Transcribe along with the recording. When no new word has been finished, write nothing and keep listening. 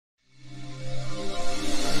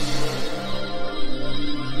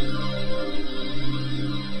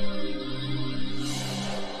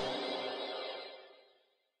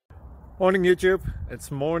Morning YouTube,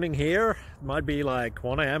 it's morning here. It might be like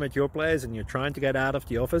 1 a.m. at your place and you're trying to get out of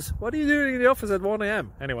the office. What are you doing in the office at 1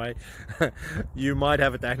 a.m? Anyway, you might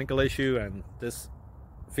have a technical issue and this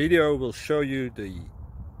video will show you the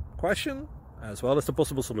question as well as the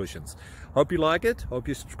possible solutions. Hope you like it, hope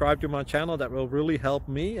you subscribe to my channel. That will really help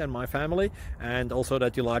me and my family, and also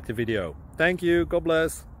that you like the video. Thank you, God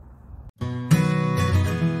bless.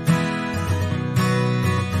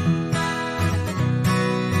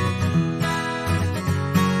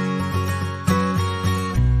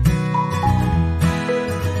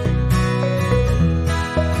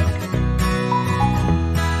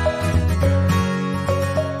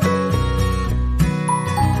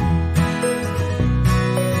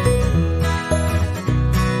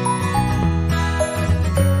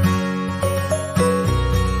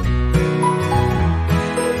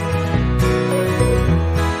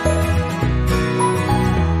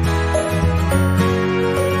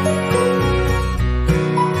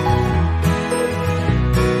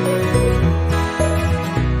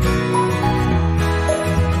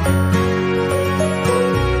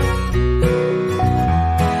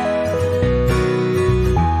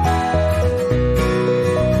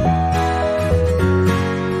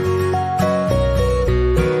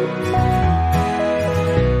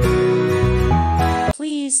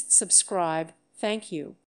 Please subscribe. Thank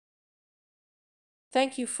you.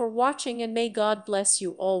 Thank you for watching, and may God bless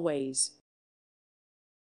you always.